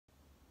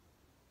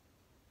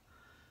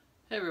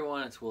Hey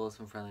everyone, it's Willis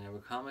from Friendly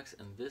Neighborhood Comics,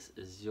 and this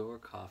is your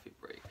coffee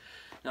break.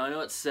 Now I know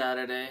it's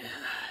Saturday,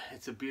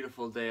 it's a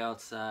beautiful day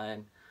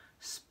outside,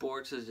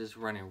 sports is just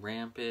running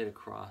rampant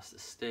across the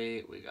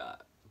state. We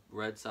got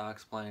Red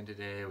Sox playing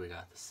today, we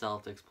got the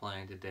Celtics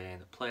playing today in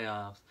the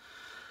playoffs.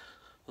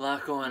 A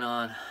lot going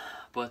on,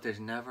 but there's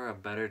never a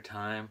better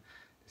time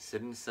to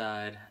sit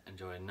inside,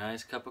 enjoy a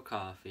nice cup of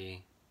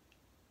coffee,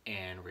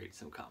 and read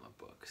some comic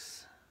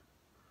books.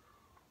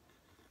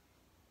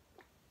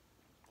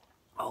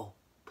 Oh,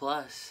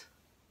 plus,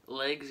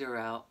 legs are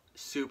out,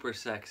 super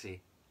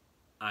sexy.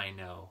 I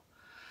know.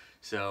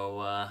 So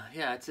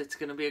yeah, it's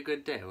gonna be a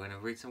good day. We're gonna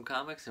read some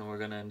comics and we're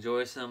gonna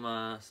enjoy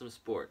some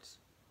sports.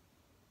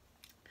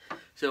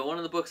 So one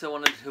of the books I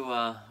wanted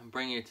to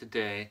bring you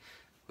today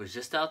was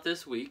just out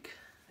this week,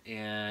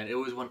 and it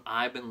was one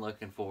I've been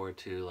looking forward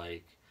to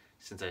like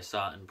since I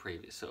saw it in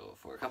previews. So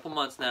for a couple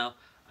months now,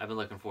 I've been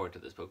looking forward to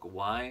this book.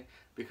 Why?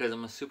 Because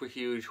I'm a super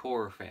huge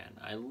horror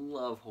fan. I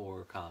love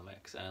horror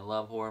comics and I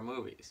love horror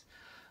movies.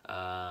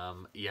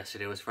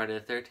 Yesterday was Friday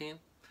the 13th.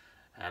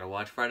 I had to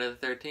watch Friday the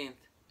 13th.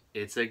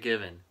 It's a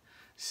given.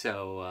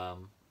 So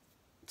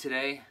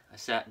today I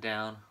sat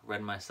down,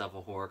 read myself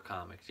a horror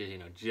comic,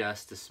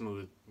 just to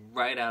smooth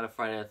right out of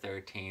Friday the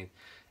 13th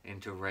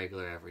into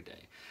regular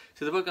everyday.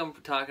 So the book I'm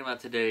talking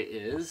about today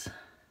is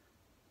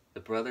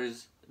The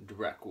Brothers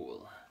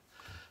Dracul.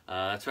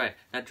 That's right,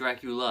 not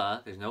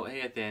Dracula, there's no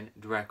A at the end,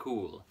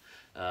 Dracul,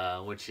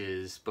 which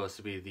is supposed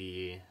to be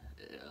the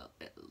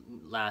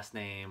last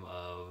name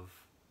of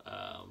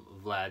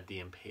Vlad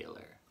the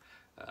Impaler.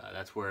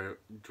 That's where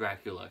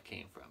Dracula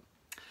came from.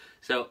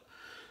 So,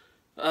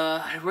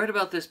 I read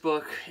about this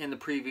book in the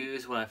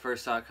previews when I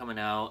first saw it coming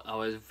out. I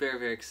was very,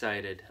 very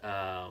excited.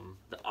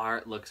 The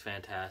art looks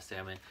fantastic.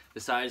 I mean,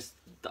 besides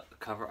the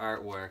cover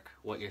artwork,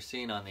 what you're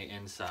seeing on the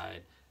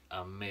inside,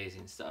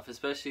 amazing stuff,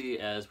 especially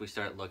as we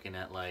start looking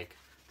at like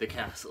the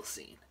castle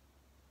scene.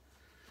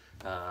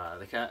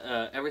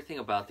 Everything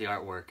about the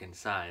artwork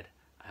inside.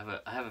 I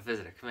have a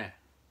visitor. Come here.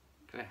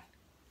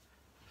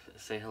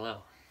 Say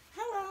hello.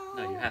 Hello.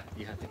 No,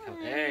 you have to come.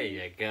 There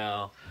you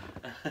go.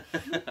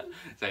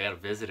 So I got a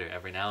visitor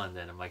every now and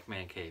then in Mike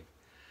Man Cave.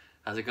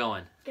 How's it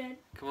going? Good.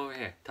 Come over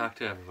here. Talk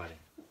to everybody.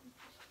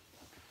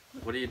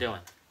 What are you doing?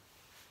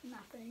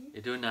 Nothing.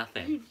 You're doing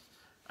nothing.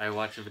 Are you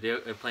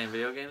playing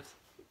video games?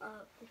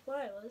 Before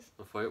I was.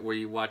 Were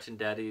you watching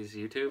Daddy's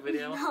YouTube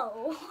video?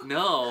 No.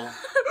 No.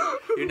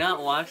 You're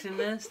not watching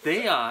this?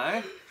 They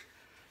are.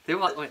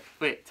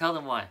 Wait. Tell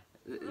them why.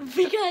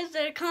 Because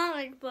they're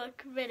comic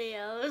book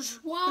videos.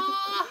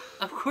 What?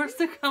 Of course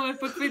they're comic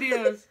book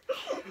videos.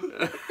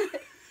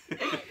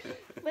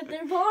 But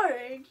they're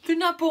boring. They're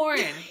not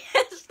boring.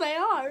 Yes, they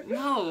are.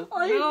 No.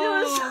 All you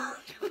do is talk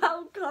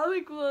about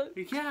comic books.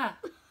 Yeah.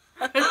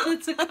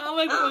 It's a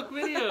comic book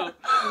video.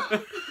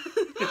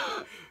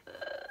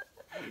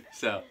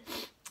 So,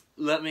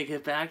 let me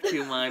get back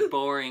to my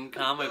boring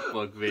comic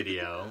book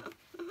video.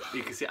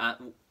 You can see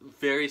I'm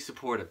very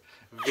supportive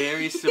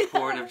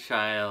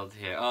child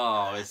here.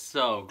 Oh, it's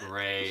so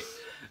great.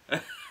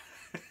 But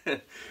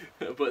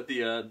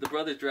the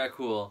Brothers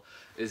Dracul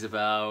is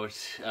about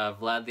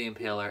Vlad the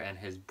Impaler and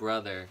his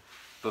brother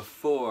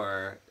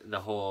before the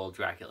whole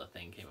Dracula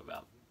thing came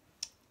about.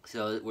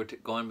 So we're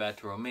going back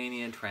to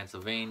Romania and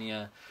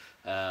Transylvania.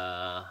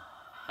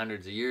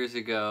 Hundreds of years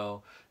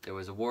ago, there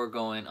was a war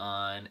going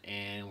on,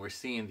 and we're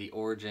seeing the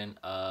origin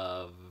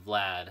of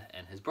Vlad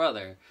and his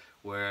brother,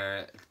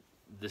 where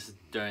this is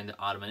during the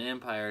Ottoman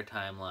Empire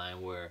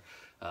timeline, where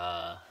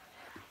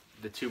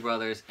the two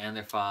brothers and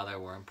their father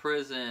were in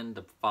prison.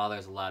 The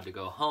father's allowed to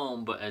go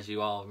home, but as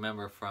you all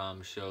remember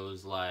from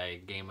shows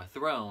like Game of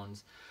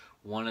Thrones,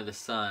 one of the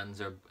sons,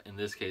 or in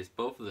this case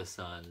both of the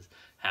sons,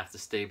 have to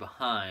stay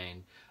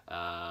behind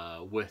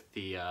with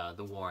the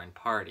warring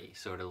party,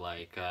 sort of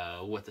like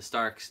what the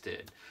Starks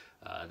did.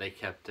 They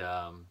kept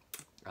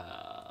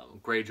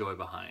Greyjoy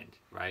behind,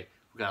 right?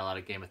 We've got a lot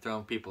of Game of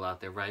Thrones people out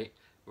there, right?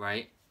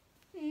 Right?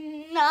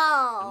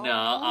 No.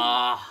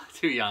 No,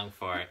 too young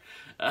for it.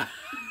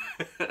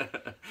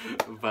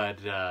 But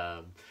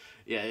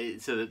yeah,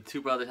 so the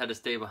two brothers had to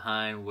stay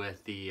behind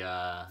with the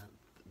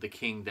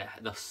king,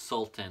 the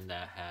sultan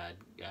that had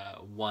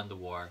won the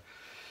war,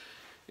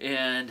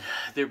 and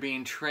they're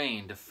being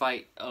trained to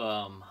fight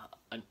an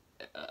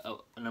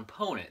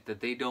opponent that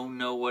they don't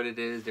know what it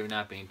is. They're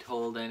not being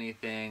told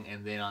anything,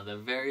 and then on the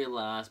very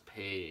last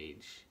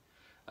page,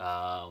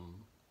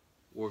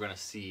 we're gonna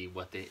see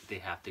what they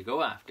have to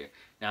go after.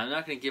 Now I'm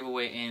not gonna give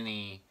away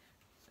any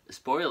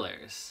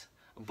spoilers,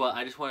 but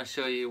I just want to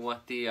show you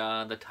what the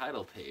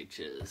title page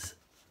is.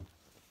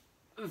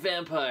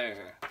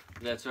 Vampire.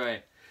 That's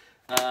right.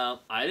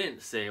 I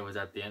didn't say it was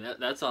at the end.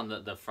 That's on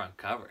the front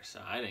cover,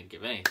 so I didn't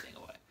give anything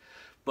away.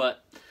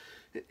 But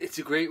it's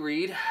a great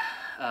read.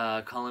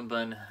 Cullen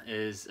Bunn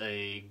is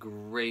a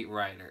great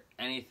writer.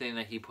 Anything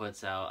that he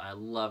puts out, I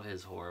love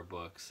his horror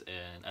books,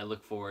 and I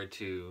look forward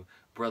to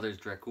Brothers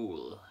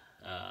Dracul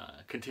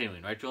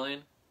continuing. Right,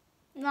 Julian?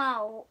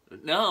 No.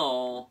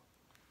 No.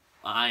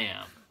 I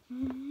am.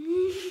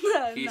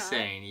 No, He's not.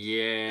 saying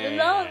yes.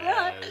 No,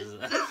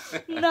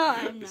 No,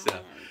 I'm not. So,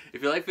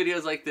 if you like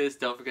videos like this,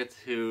 don't forget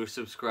to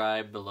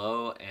subscribe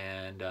below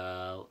and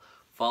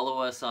follow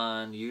us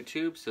on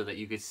YouTube so that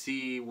you can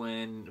see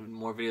when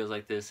more videos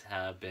like this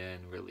have been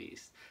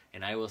released.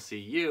 And I will see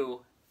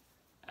you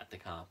at the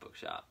comic book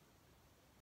shop.